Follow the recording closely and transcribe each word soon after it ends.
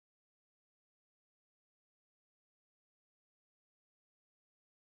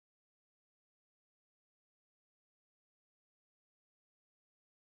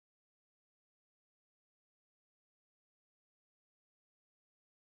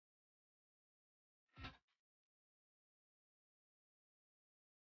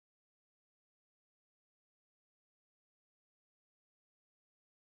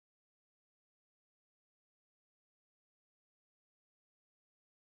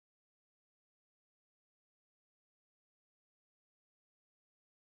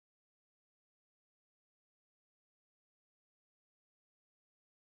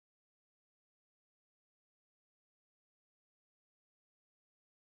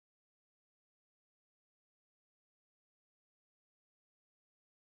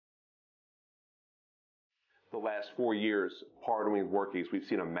the last 4 years partnering with Workiz, we've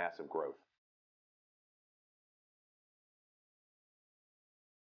seen a massive growth.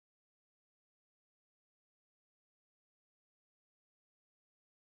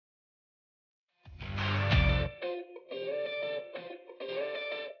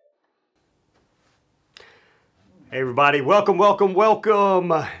 Hey everybody, welcome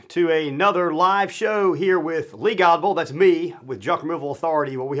to another live show here with Lee Godbold. That's me with Junk Removal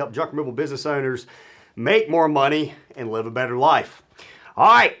Authority, where we help junk removal business owners make more money and live a better life. All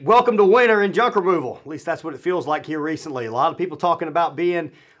right, welcome to winter in junk removal. At least that's what it feels like here recently. A lot of people talking about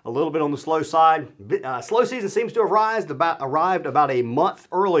being a little bit on the slow side. Slow season seems to have arrived about a month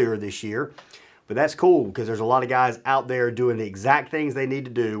earlier this year. But that's cool because there's a lot of guys out there doing the exact things they need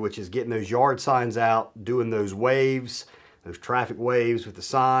to do, which is getting those yard signs out, doing those waves, those traffic waves with the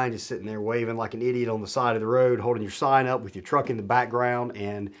sign, just sitting there waving like an idiot on the side of the road, holding your sign up with your truck in the background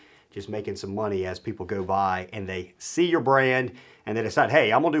and just making some money as people go by and they see your brand and they decide,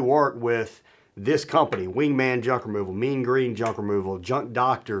 hey, I'm gonna do work with this company, Wingman Junk Removal, Mean Green Junk Removal, Junk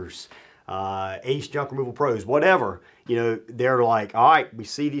Doctors, Ace Junk Removal Pros, whatever. You know, they're like, all right, we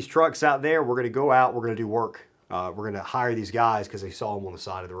see these trucks out there. We're going to go out. We're going to do work. We're going to hire these guys because they saw them on the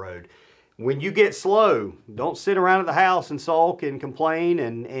side of the road. When you get slow, don't sit around at the house and sulk and complain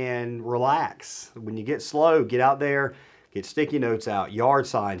and relax. When you get slow, get out there, get sticky notes out, yard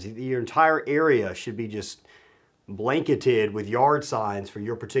signs. Your entire area should be just blanketed with yard signs for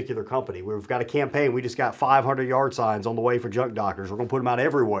your particular company. We've got a campaign. We just got 500 yard signs on the way for Junk Doctors. We're going to put them out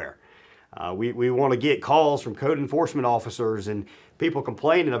everywhere. We want to get calls from code enforcement officers and people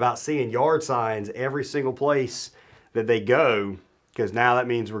complaining about seeing yard signs every single place that they go, because now that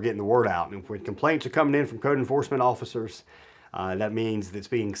means we're getting the word out. And when complaints are coming in from code enforcement officers, that means it's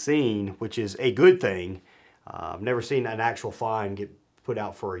being seen, which is a good thing. I've never seen an actual fine get put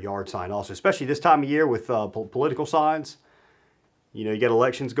out for a yard sign also, especially this time of year with political signs. You know, you get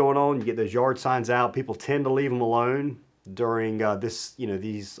elections going on, you get those yard signs out, people tend to leave them alone during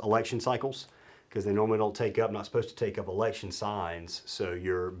these election cycles because they normally don't take up, not supposed to take up election signs. So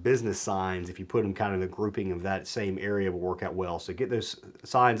your business signs, if you put them kind of in the grouping of that same area, will work out well. So get those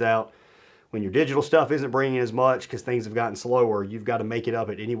signs out. When your digital stuff isn't bringing as much because things have gotten slower, you've got to make it up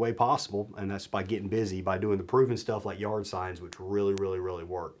in any way possible. And that's by getting busy, by doing the proven stuff like yard signs, which really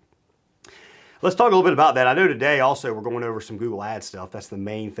work. Let's talk a little bit about that. I know today also we're going over some Google Ads stuff. That's the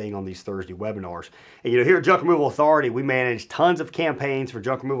main thing on these Thursday webinars. And you know, here at Junk Removal Authority, we manage tons of campaigns for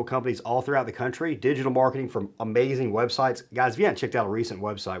junk removal companies all throughout the country. Digital marketing from amazing websites. Guys, if you haven't checked out a recent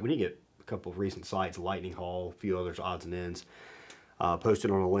website, we need to get a couple of recent sites, Lightning Hall, a few others, odds and ends, posted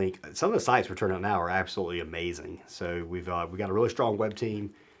on a link. Some of the sites we're turning out now are absolutely amazing. So we got a really strong web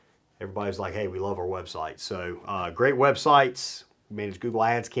team. Everybody's like, hey, we love our website. So great websites. Manage Google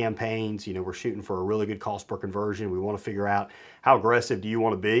Ads campaigns. You know, we're shooting for a really good cost per conversion. We want to figure out how aggressive do you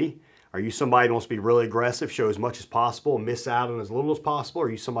want to be? Are you somebody that wants to be really aggressive, show as much as possible, and miss out on as little as possible? Or are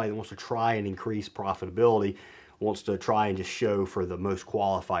you somebody that wants to try and increase profitability, wants to try and just show for the most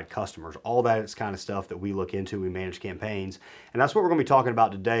qualified customers? All that is kind of stuff that we look into. We manage campaigns. And that's what we're going to be talking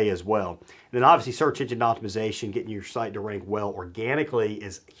about today as well. And then obviously search engine optimization, getting your site to rank well organically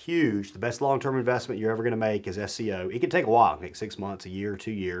is huge. The best long-term investment you're ever going to make is SEO. It can take a while, like 6 months, a year,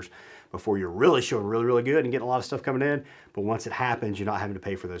 2 years, before you're really showing really good and getting a lot of stuff coming in. But once it happens, you're not having to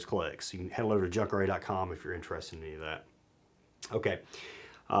pay for those clicks. You can head over to junkrA.com if you're interested in any of that. Okay.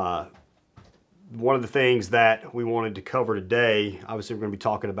 One of the things that we wanted to cover today, obviously we're going to be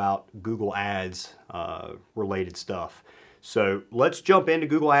talking about Google Ads related stuff. So let's jump into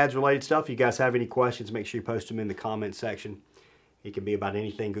Google Ads related stuff. If you guys have any questions, make sure you post them in the comment section. It can be about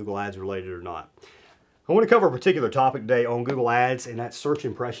anything Google Ads related or not. I want to cover a particular topic today on Google Ads, and that's search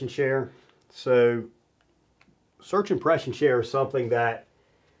impression share. So search impression share is something that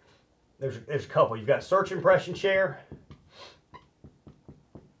there's a couple. You've got search impression share.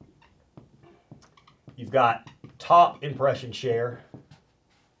 You've got top impression share.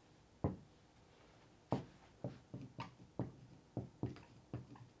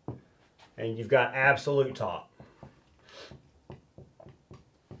 And you've got absolute top.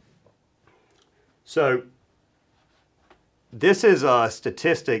 So this is a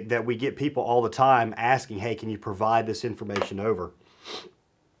statistic that we get people all the time asking, hey, can you provide this information over?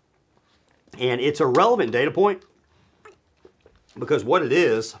 And it's a relevant data point because what it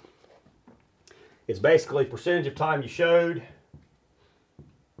is, it's basically percentage of time you showed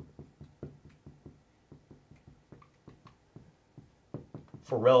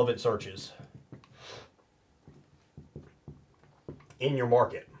for relevant searches in your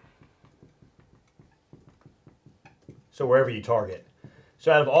market. So wherever you target.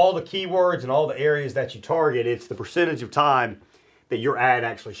 So out of all the keywords and all the areas that you target, it's the percentage of time that your ad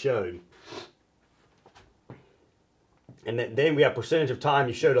actually showed. And then we have percentage of time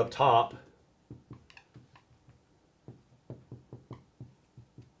you showed up top.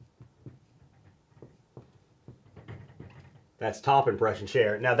 That's top impression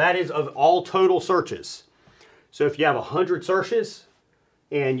share. Now that is of all total searches. So if you have 100 searches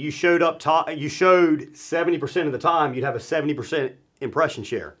and you showed up top, you showed 70% of the time, you'd have a 70% impression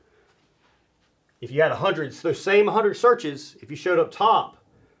share. If you had 100, those same 100 searches, if you showed up top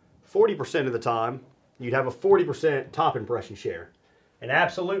 40% of the time, you'd have a 40% top impression share. An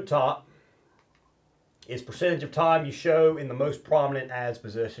absolute top is percentage of time you show in the most prominent ads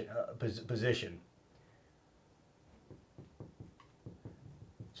position.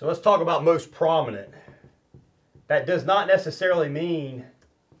 So let's talk about most prominent. That does not necessarily mean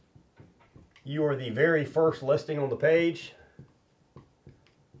you are the very first listing on the page.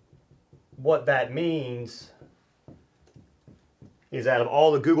 What that means is out of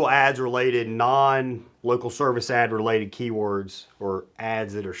all the Google Ads related, non-local service ad related keywords or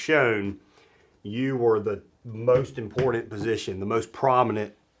ads that are shown, you were the most important position, the most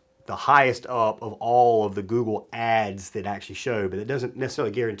prominent, the highest up of all of the Google Ads that actually show. But it doesn't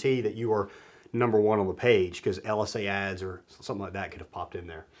necessarily guarantee that you are number one on the page, because LSA ads or something like that could have popped in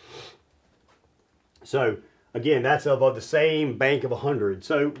there. So again, that's of the same bank of 100.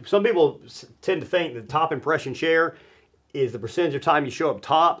 So some people tend to think the top impression share is the percentage of time you show up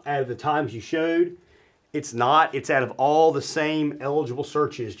top out of the times you showed. It's not. It's out of all the same eligible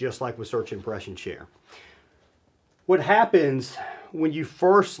searches, just like with search impression share. What happens when you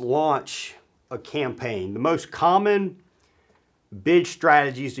first launch a campaign, the most common bid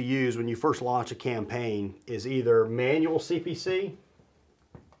strategies to use when you first launch a campaign is either manual CPC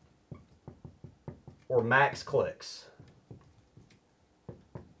or max clicks.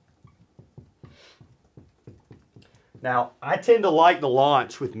 Now, I tend to like the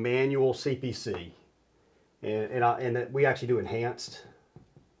launch with manual CPC, and that we actually do enhanced.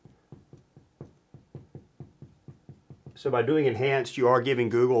 So by doing enhanced, you are giving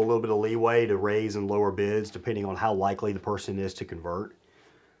Google a little bit of leeway to raise and lower bids depending on how likely the person is to convert.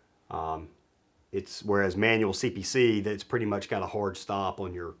 Whereas manual CPC, that's pretty much got a hard stop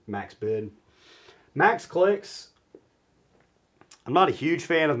on your max bid. Max clicks, I'm not a huge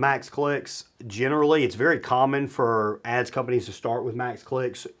fan of max clicks. Generally, it's very common for ads companies to start with max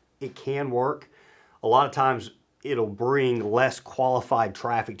clicks. It can work. A lot of times it'll bring less qualified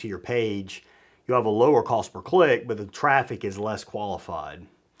traffic to your page. You have a lower cost per click, but the traffic is less qualified.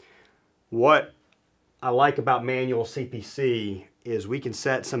 What I like about manual CPC is we can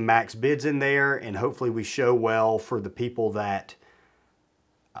set some max bids in there, and hopefully we show well for the people that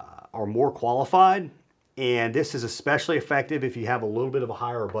are more qualified. And this is especially effective if you have a little bit of a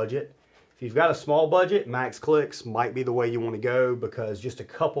higher budget. If you've got a small budget, max clicks might be the way you want to go, because just a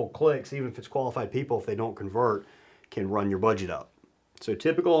couple clicks, even if it's qualified people, if they don't convert, can run your budget up. So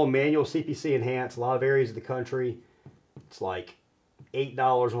typical manual CPC enhanced, a lot of areas of the country, it's like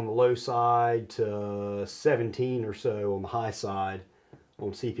 $8 on the low side to $17 or so on the high side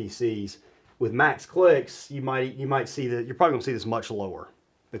on CPCs. With max clicks, you might see that you're probably going to see this much lower,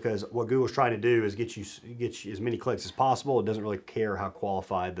 because what Google's trying to do is get you as many clicks as possible. It doesn't really care how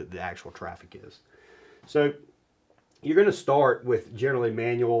qualified the actual traffic is. So you're going to start with generally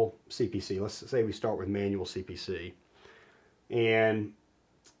manual CPC. Let's say we start with manual CPC. And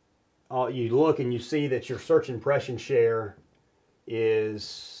you look and you see that your search impression share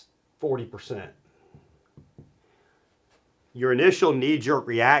is 40%. Your initial knee-jerk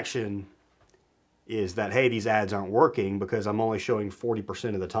reaction is that, hey, these ads aren't working because I'm only showing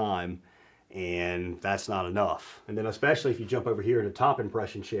 40% of the time, and that's not enough. And then especially if you jump over here to top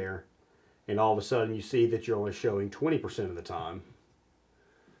impression share, and all of a sudden you see that you're only showing 20% of the time.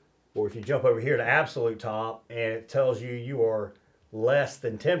 Or if you jump over here to absolute top and it tells you you are less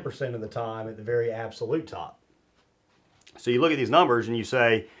than 10% of the time at the very absolute top. So you look at these numbers and you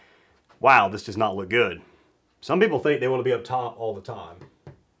say, wow, this does not look good. Some people think they want to be up top all the time.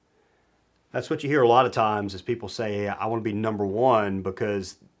 That's what you hear a lot of times, is people say, hey, I want to be number one,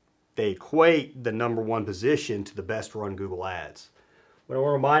 because they equate the number one position to the best run Google ads. What I want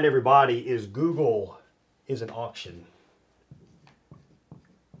to remind everybody is Google is an auction.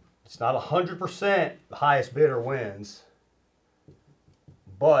 It's not 100% the highest bidder wins,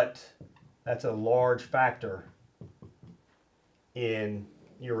 but that's a large factor in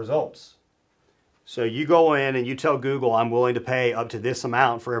your results. So you go in and you tell Google, I'm willing to pay up to this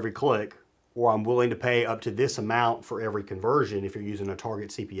amount for every click, or I'm willing to pay up to this amount for every conversion if you're using a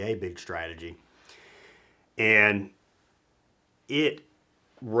target CPA bid strategy. And it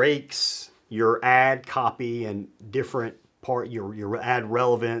rakes your ad copy and different your ad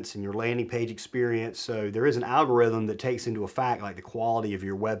relevance and your landing page experience. So there is an algorithm that takes into effect like the quality of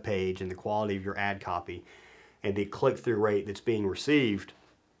your web page and the quality of your ad copy and the click-through rate that's being received.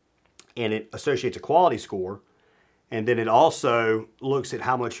 And it associates a quality score. And then it also looks at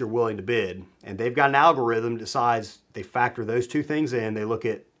how much you're willing to bid. And they've got an algorithm that decides, they factor those two things in. They look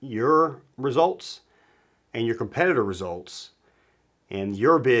at your results and your competitor results and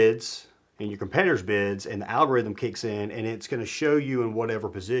your bids and your competitor's bids, and the algorithm kicks in and it's going to show you in whatever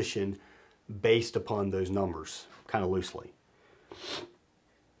position based upon those numbers, kind of loosely.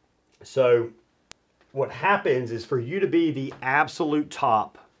 So what happens is for you to be the absolute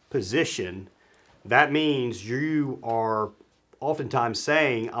top position, that means you are oftentimes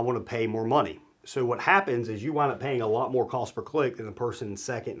saying, I want to pay more money. So what happens is you wind up paying a lot more cost per click than the person in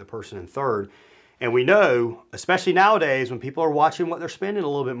second and the person in third. And we know, especially nowadays when people are watching what they're spending a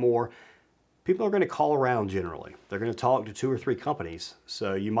little bit more, people are going to call around generally. They're going to talk to 2 or 3 companies.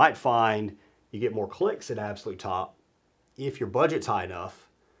 So you might find you get more clicks at absolute top if your budget's high enough,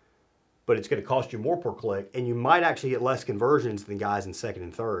 but it's going to cost you more per click, and you might actually get less conversions than guys in second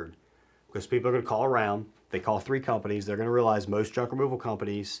and third because people are going to call around. They call 3 companies. They're going to realize most junk removal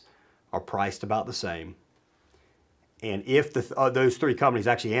companies are priced about the same. And if those 3 companies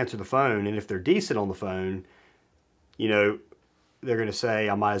actually answer the phone, and if they're decent on the phone, you know, they're going to say,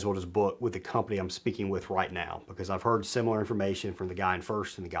 I might as well just book with the company I'm speaking with right now because I've heard similar information from the guy in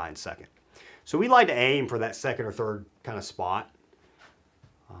first and the guy in second. So we like to aim for that second or third kind of spot.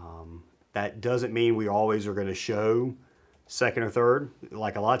 That doesn't mean we always are going to show second or third.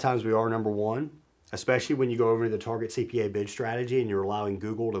 Like a lot of times we are number 1, especially when you go over to the target CPA bid strategy and you're allowing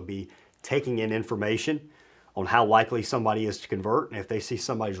Google to be taking in information on how likely somebody is to convert. And if they see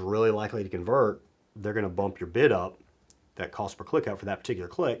somebody's really likely to convert, they're going to bump your bid up, that cost per click up for that particular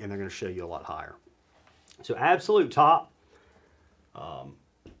click, and they're going to show you a lot higher. So absolute top,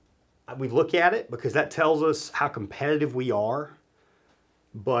 we look at it because that tells us how competitive we are,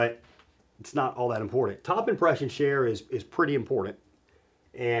 but it's not all that important. Top impression share is pretty important,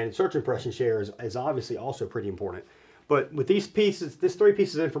 and search impression share is obviously also pretty important. But with these 3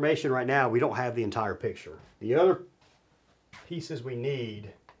 pieces of information right now, we don't have the entire picture. The other pieces we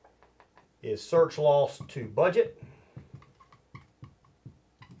need is search loss to budget,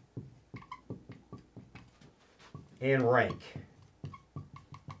 and rank.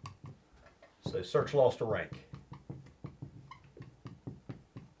 So search loss to rank.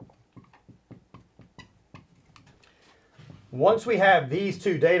 Once we have these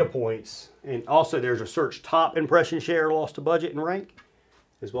 2 data points, and also there's a search top impression share loss to budget and rank,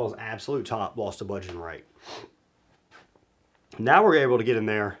 as well as absolute top loss to budget and rank. Now we're able to get in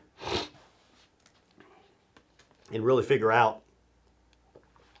there and really figure out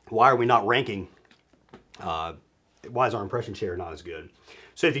why are we not ranking, why is our impression share not as good.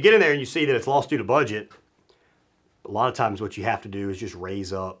 So if you get in there and you see that it's lost due to budget, a lot of times what you have to do is just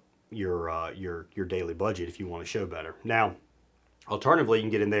raise up your daily budget if you want to show better. Now, alternatively, you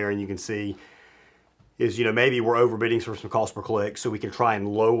can get in there and you can see is, you know, maybe we're overbidding for some cost per click, so we can try and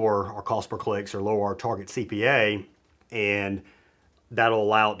lower our cost per clicks or lower our target CPA, and that'll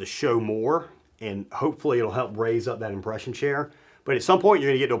allow it to show more, and hopefully it'll help raise up that impression share. But at some point, you're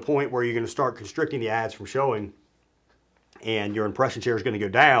going to get to a point where you're going to start constricting the ads from showing, and your impression share is going to go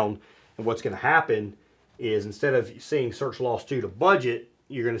down. And what's going to happen is instead of seeing search loss due to budget,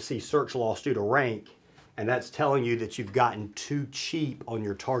 you're going to see search loss due to rank, and that's telling you that you've gotten too cheap on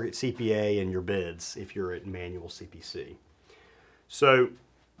your target CPA and your bids if you're at manual CPC. So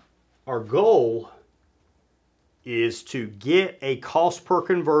our goal is to get a cost per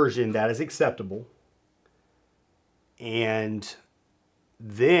conversion that is acceptable, and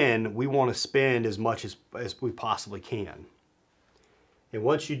then we want to spend as much as we possibly can. And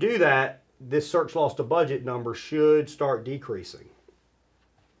once you do that, this search loss to budget number should start decreasing.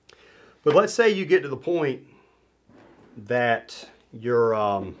 But let's say you get to the point that you're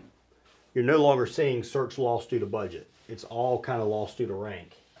no longer seeing search loss due to budget. It's all kind of loss due to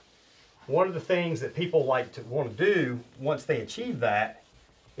rank. One of the things that people want to do once they achieve that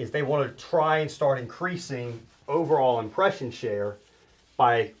is they want to try and start increasing overall impression share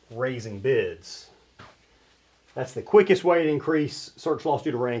by raising bids. That's the quickest way to increase search loss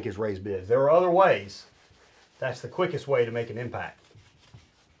due to rank, is raise bids. There are other ways. That's the quickest way to make an impact.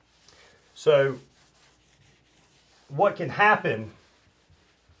 So what can happen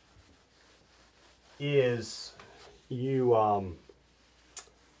is you,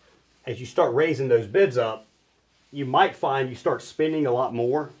 as you start raising those bids up, you might find you start spending a lot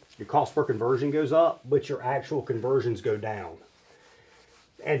more. Your cost per conversion goes up, but your actual conversions go down.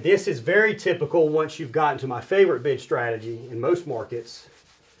 And this is very typical once you've gotten to my favorite bid strategy in most markets,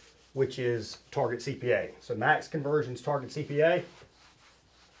 which is target CPA. So max conversions, target CPA.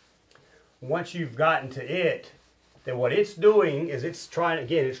 Once you've gotten to it, then what it's doing is it's trying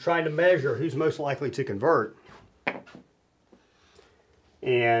to measure who's most likely to convert.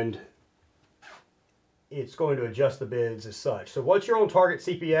 And it's going to adjust the bids as such. So once you're on target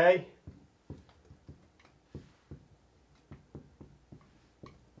CPA,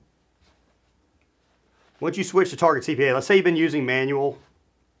 once you switch to target CPA, let's say you've been using manual.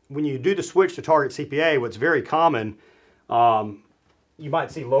 When you do the switch to target CPA, what's very common, you might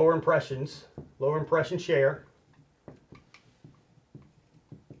see lower impression share.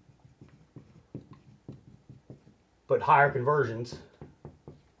 But higher conversions.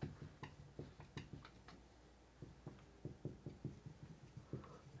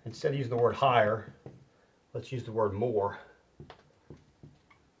 Instead of using the word higher, let's use the word more.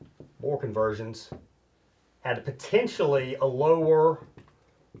 More conversions at potentially a lower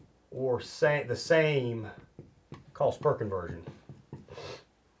or the same cost per conversion.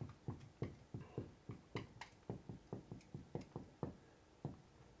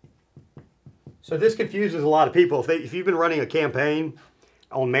 So this confuses a lot of people. If you've been running a campaign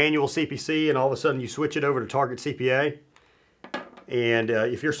on manual CPC and all of a sudden you switch it over to target CPA, and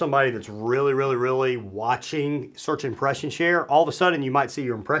if you're somebody that's really watching search impression share, all of a sudden you might see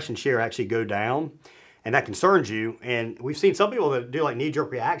your impression share actually go down, and that concerns you. And we've seen some people that do like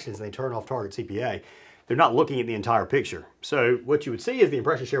knee-jerk reactions and they turn off target CPA. They're not looking at the entire picture. So what you would see is the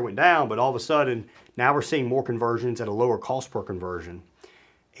impression share went down, but all of a sudden now we're seeing more conversions at a lower cost per conversion.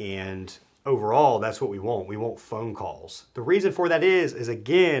 And overall, that's what we want. We want phone calls. The reason for that is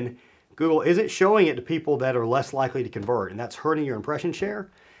again, Google isn't showing it to people that are less likely to convert, and that's hurting your impression share.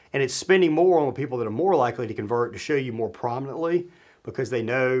 And it's spending more on the people that are more likely to convert to show you more prominently, because they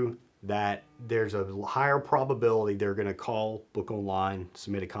know that there's a higher probability they're going to call, book online,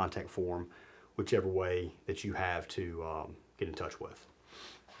 submit a contact form, whichever way that you have to get in touch with.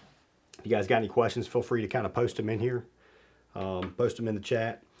 If you guys got any questions, feel free to kind of post them in here, post them in the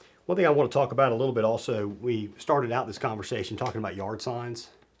chat. One thing I want to talk about a little bit also, we started out this conversation talking about yard signs,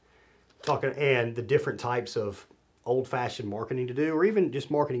 and the different types of old-fashioned marketing to do, or even just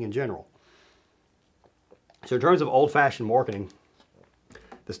marketing in general. So in terms of old-fashioned marketing,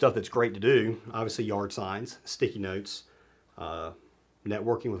 the stuff that's great to do, obviously yard signs, sticky notes,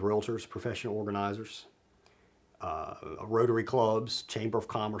 networking with realtors, professional organizers, Rotary clubs, Chamber of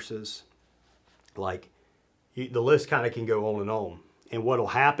Commerce's, the list kind of can go on and on. And what will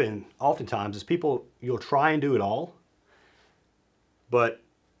happen oftentimes is you'll try and do it all, but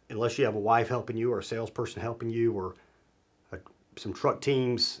unless you have a wife helping you or a salesperson helping you or some truck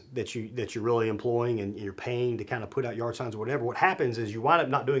teams that you're really employing and you're paying to kind of put out yard signs or whatever, what happens is you wind up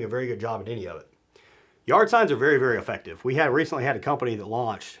not doing a very good job at any of it. Yard signs are very effective. We recently had a company that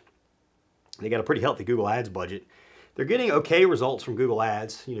launched. They got a pretty healthy Google Ads budget. They're getting okay results from Google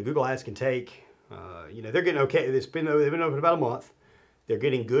Ads. Google Ads can take, they're getting okay. They've been open about a month. They're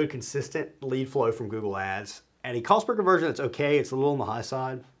getting good, consistent lead flow from Google Ads. At a cost per conversion that's okay, it's a little on the high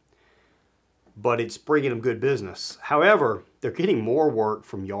side, but it's bringing them good business. However, they're getting more work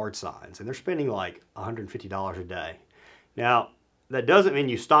from yard signs, and they're spending like $150 a day. Now, that doesn't mean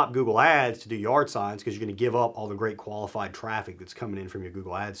you stop Google Ads to do yard signs, because you're going to give up all the great qualified traffic that's coming in from your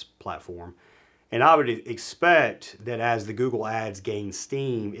Google Ads platform. And I would expect that as the Google Ads gain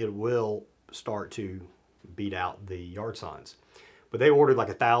steam, it will start to beat out the yard signs. But they ordered like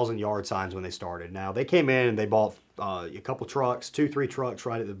 1,000 yard signs when they started. Now, they came in and they bought a couple trucks, 2-3 trucks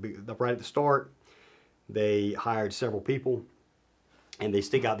right at the start. They hired several people, and they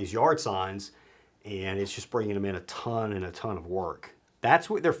stick out these yard signs, and it's just bringing them in a ton of work. That's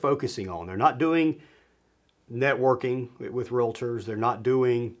what they're focusing on. They're not doing networking with realtors. They're not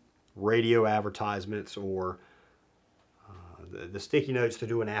doing radio advertisements or the sticky notes to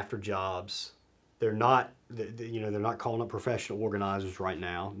doing after jobs. They're not, they're not calling up professional organizers right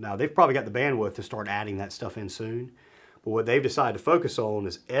now. Now, they've probably got the bandwidth to start adding that stuff in soon. But what they've decided to focus on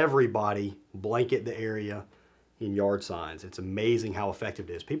is everybody blanket the area in yard signs. It's amazing how effective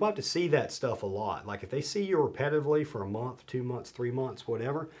it is. People have to see that stuff a lot. Like if they see you repetitively for a month, 2 months, 3 months,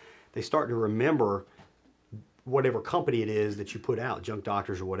 whatever, they start to remember whatever company it is that you put out, Junk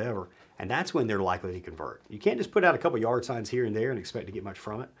Doctors or whatever, and that's when they're likely to convert. You can't just put out a couple yard signs here and there and expect to get much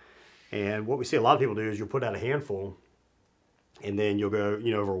from it. And what we see a lot of people do is you'll put out a handful, and then you'll go,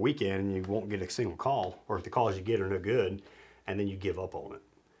 over a weekend and you won't get a single call, or if the calls you get are no good, and then you give up on it.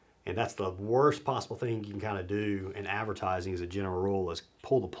 And that's the worst possible thing you can kind of do in advertising as a general rule, is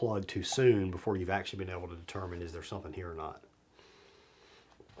pull the plug too soon before you've actually been able to determine is there something here or not.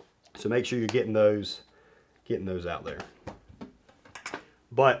 So make sure you're getting those out there.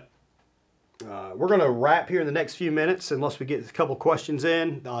 But we're going to wrap here in the next few minutes unless we get a couple questions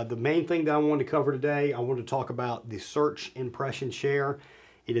in. The main thing that I wanted to cover today, I wanted to talk about the search impression share.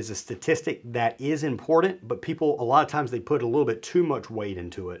 It is a statistic that is important, but people, a lot of times they put a little bit too much weight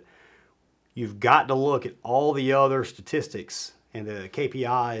into it. You've got to look at all the other statistics and the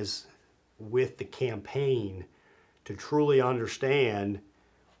KPIs with the campaign to truly understand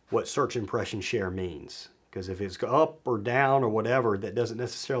what search impression share means. Because if it's up or down or whatever, that doesn't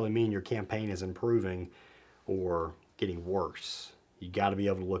necessarily mean your campaign is improving or getting worse. You got to be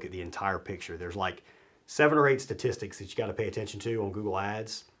able to look at the entire picture. There's like 7 or 8 statistics that you got to pay attention to on Google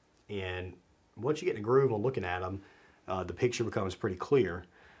Ads. And once you get in a groove on looking at them, the picture becomes pretty clear.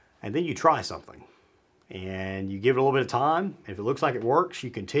 And then you try something. And you give it a little bit of time. If it looks like it works, you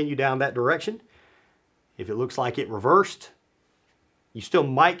continue down that direction. If it looks like it reversed, you still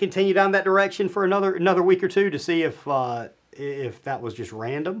might continue down that direction for another week or two to see if that was just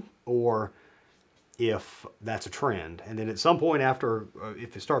random or if that's a trend. And then at some point after,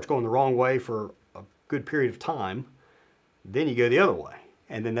 if it starts going the wrong way for a good period of time, then you go the other way.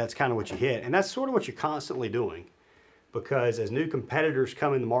 And then that's kind of what you hit. And that's sort of what you're constantly doing, because as new competitors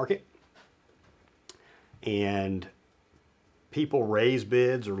come in the market and people raise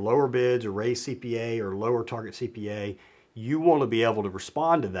bids or raise CPA or lower target CPA, you want to be able to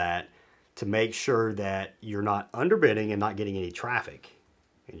respond to that to make sure that you're not underbidding and not getting any traffic,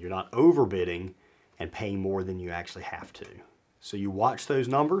 and you're not overbidding and paying more than you actually have to. So you watch those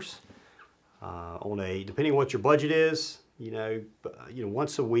numbers depending on what your budget is,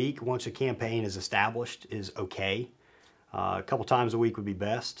 once a week, once a campaign is established is okay. A couple times a week would be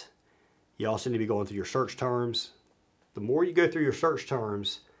best. You also need to be going through your search terms. The more you go through your search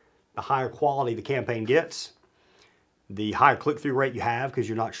terms, the higher quality the campaign gets, the higher click-through rate you have because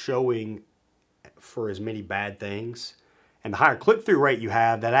you're not showing for as many bad things. And the higher click-through rate you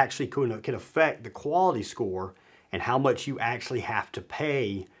have, that actually can affect the quality score and how much you actually have to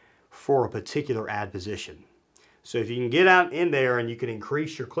pay for a particular ad position. So if you can get out in there and you can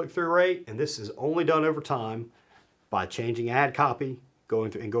increase your click-through rate, and this is only done over time by changing ad copy,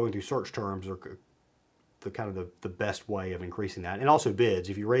 going through search terms, or the best way of increasing that. And also bids.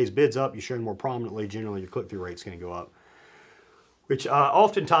 If you raise bids up, you show them more prominently, generally your click-through rate's going to go up. Which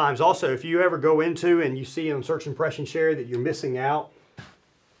oftentimes also, if you ever go into and you see on search impression share that you're missing out,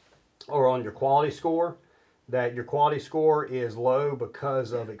 or on your quality score, that your quality score is low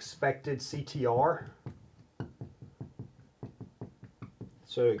because of expected CTR.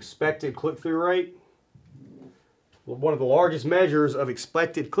 So expected click-through rate. One of the largest measures of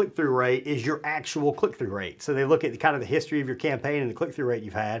expected click-through rate is your actual click-through rate. So they look at the history of your campaign and the click-through rate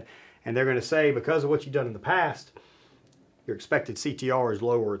you've had, and they're going to say because of what you've done in the past, your expected CTR is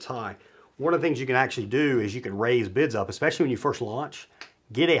low or it's high. One of the things you can actually do is you can raise bids up, especially when you first launch,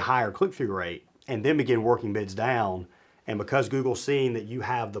 get a higher click-through rate, and then begin working bids down. And because Google's seeing that you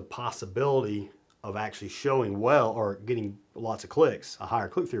have the possibility of actually showing well or getting lots of clicks, a higher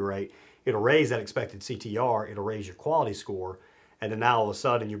click-through rate, it'll raise that expected CTR, it'll raise your quality score, and then now all of a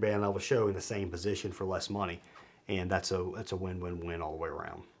sudden you're being able to show in the same position for less money. And that's a win-win-win all the way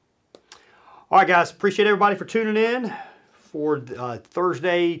around. All right, guys, appreciate everybody for tuning in for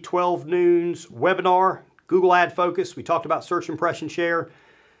Thursday 12 noon's webinar, Google Ad Focus. We talked about search impression share.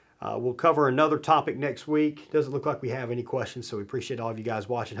 We'll cover another topic next week. Doesn't look like we have any questions, so we appreciate all of you guys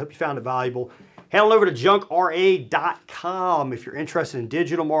watching. Hope you found it valuable. Head on over to junkra.com if you're interested in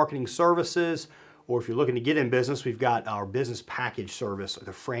digital marketing services, or if you're looking to get in business. We've got our business package service,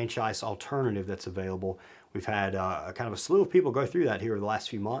 the franchise alternative that's available. We've had kind of a slew of people go through that here the last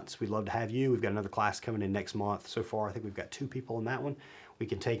few months. We'd love to have you. We've got another class coming in next month. So far, I think we've got 2 people in that one. We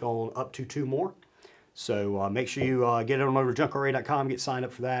can take on up to 2 more. So make sure you get on over to junkra.com, get signed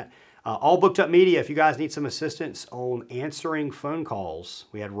up for that. All Booked Up Media, if you guys need some assistance on answering phone calls.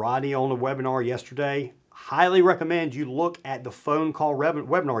 We had Rodney on the webinar yesterday. Highly recommend you look at the phone call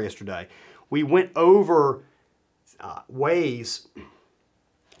webinar yesterday. We went over ways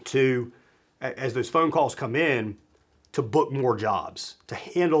to, as those phone calls come in, to book more jobs, to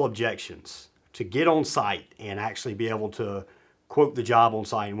handle objections, to get on site and actually be able to quote the job on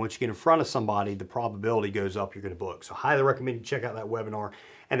site. And once you get in front of somebody, the probability goes up you're going to book. So highly recommend you check out that webinar.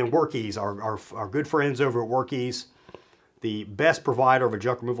 And then Workiz, our good friends over at Workiz, the best provider of a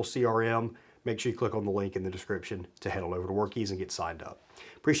junk removal CRM. Make sure you click on the link in the description to head on over to Workiz and get signed up.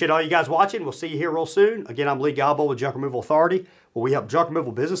 Appreciate all you guys watching. We'll see you here real soon. Again, I'm Lee Godbold with Junk Removal Authority, where we help junk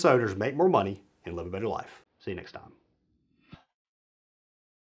removal business owners make more money and live a better life. See you next time.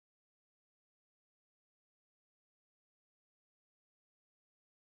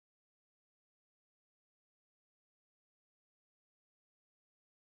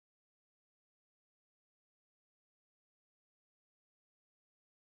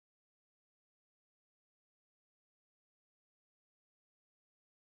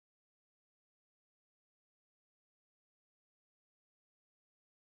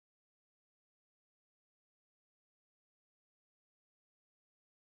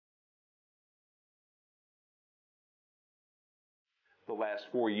 the last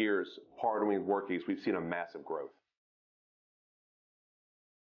 4 years partnering with Workiz, we've seen a massive growth.